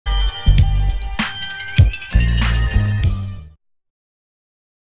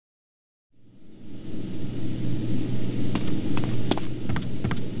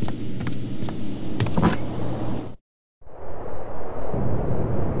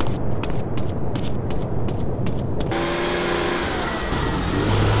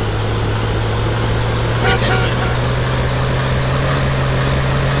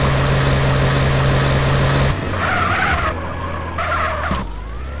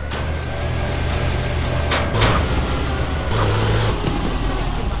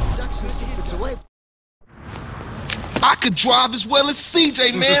could drive as well as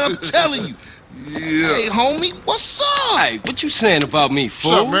CJ, man, I'm telling you. Yeah. Hey, homie, what's up? Hey, what you saying about me,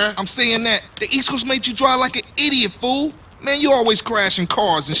 fool? What's up, man? I'm saying that the East Coast made you drive like an idiot, fool. Man, you always crashing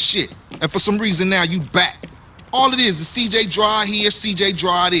cars and shit. And for some reason now you back. All it is CJ drive here, CJ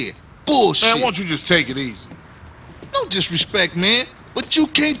drive there. Bullshit. Man, why don't you just take it easy? No disrespect, man, but you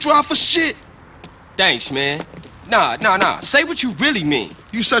can't drive for shit. Thanks, man. Nah. Say what you really mean.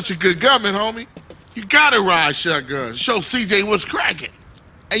 You such a good gunman, homie. You gotta ride shotguns. Show CJ what's cracking.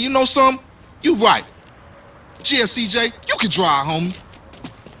 Hey, you know something? You right. Yeah, CJ, you can drive, homie.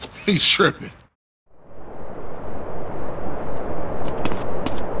 He's tripping.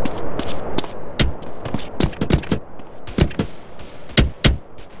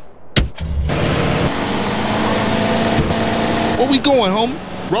 Where we going, homie?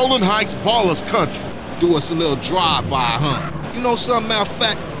 Rolling Heights, Ballers Country. Do us a little drive-by, huh? You know something, matter of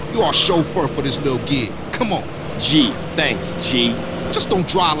fact, you are chauffeur for this little gig. Come on. G, thanks, G. Just don't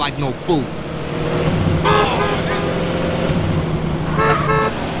drive like no fool.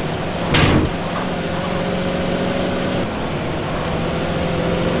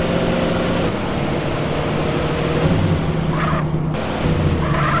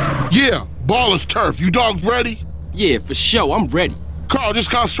 Yeah, Ballers Turf. You dogs ready? Yeah, for sure, I'm ready. Carl, just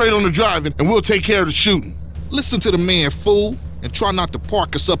concentrate on the driving, and we'll take care of the shooting. Listen to the man, fool, and try not to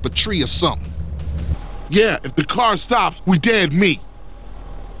park us up a tree or something. Yeah, if the car stops, we dead meat.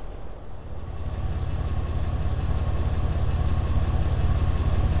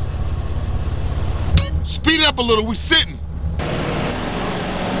 Speed it up a little, we sitting.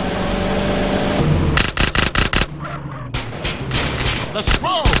 Let's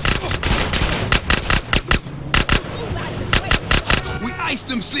roll. We iced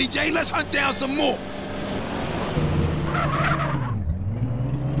them, CJ. Let's hunt down some more.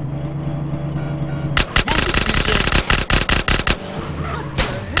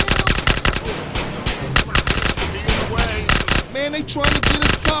 Man, they trying to get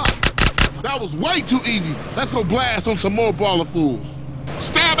us caught. That was way too easy. Let's go blast on some more baller fools.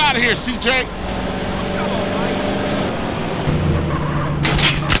 Stab out of here, CJ.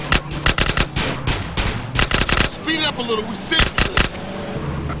 Speed it up a little, we sit.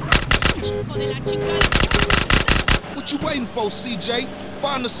 What you waiting for, CJ?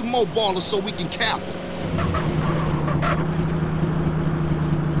 Find us some more ballers so we can cap them.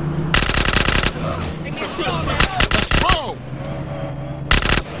 Let's roll.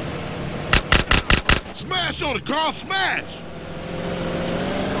 Smash on it, Carl, smash.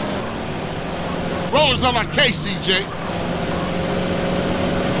 Rollers on our case, CJ.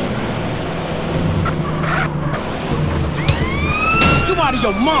 You out of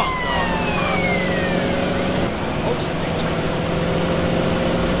your mind.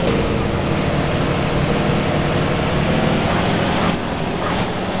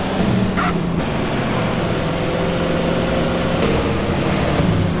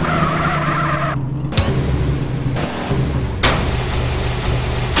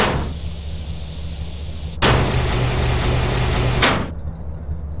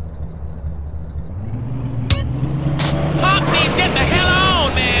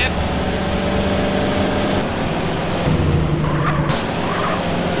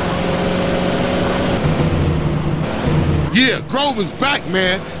 Yeah, Grove is back,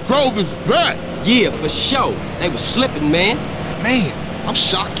 man. Grove is back. Yeah, for sure. They was slipping, man. Man, I'm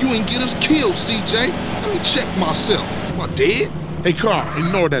shocked you ain't get us killed, CJ. Let me check myself. Am I dead? Hey, Carl,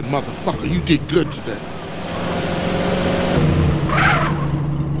 ignore that motherfucker. You did good today.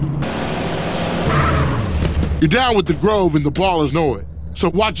 You're down with the Grove and the Ballers know it. So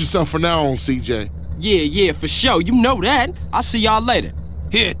watch yourself from now on, CJ. Yeah, for sure. You know that. I'll see y'all later.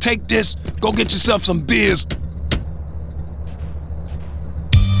 Here, take this. Go get yourself some beers.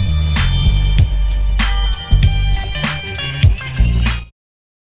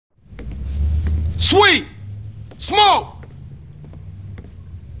 Sweet! Smoke!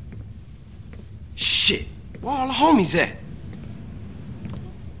 Shit, where all the homies at?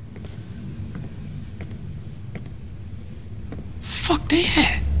 Fuck they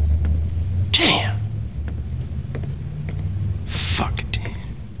at? Damn. Fuck it, damn.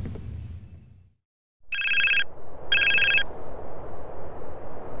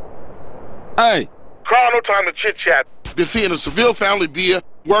 Hey. Carl, no time to chit-chat. Been seeing a Seville family beer,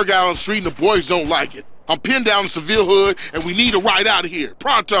 work out on the street, and the boys don't like it. I'm pinned down in Seville hood, and we need a ride out of here.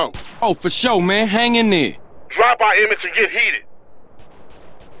 Pronto. Oh, for sure, man. Hang in there. Drop by Emmett and get heated.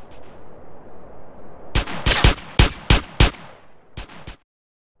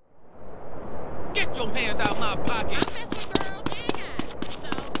 Get your hands out my pocket. I mess with girls and guys,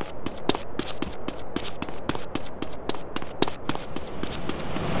 so.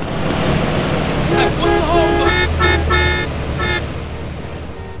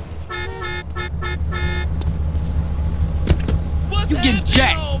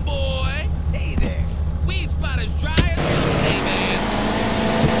 Jack. Come on, boy. Hey there. Weed spot as dry as hey, man.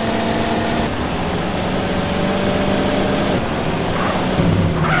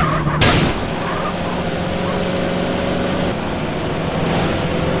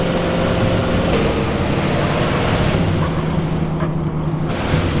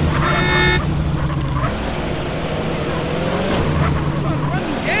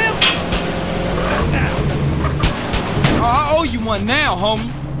 I owe you one now,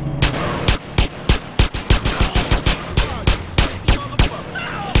 homie.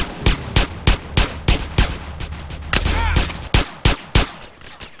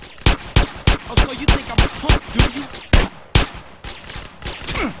 Oh, so you think I'm a punk, do you?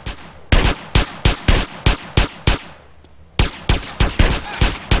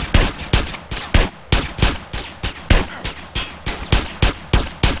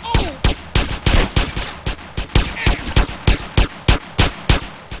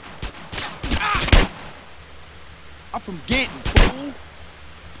 I'm from Ganton, fool.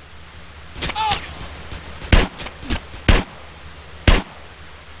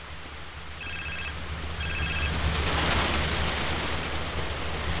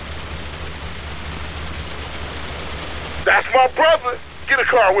 That's my brother. Get a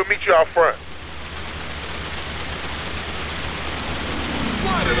car, we'll meet you out front.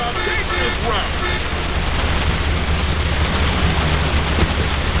 Why did I take this route?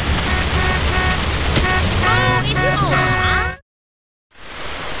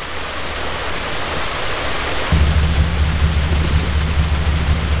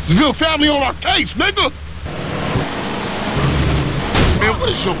 Seville family on our case, nigga! Man, what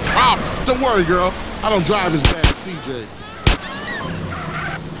is your problem? Don't worry, girl. I don't drive as bad as CJ.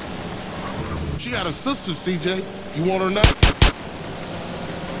 She got a sister, CJ. You want her now?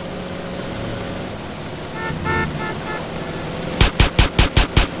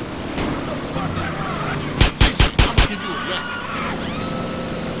 I'm gonna give you a lesson.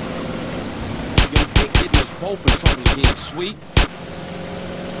 Your dick getting us both in trouble again, sweet.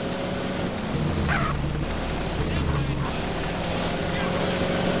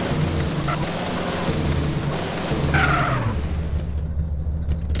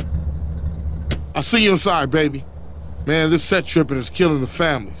 I'll see you inside, baby. Man, this set tripping is killing the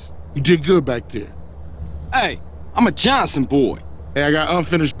families. You did good back there. Hey, I'm a Johnson boy. Hey, I got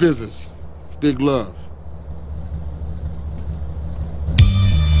unfinished business. Big love.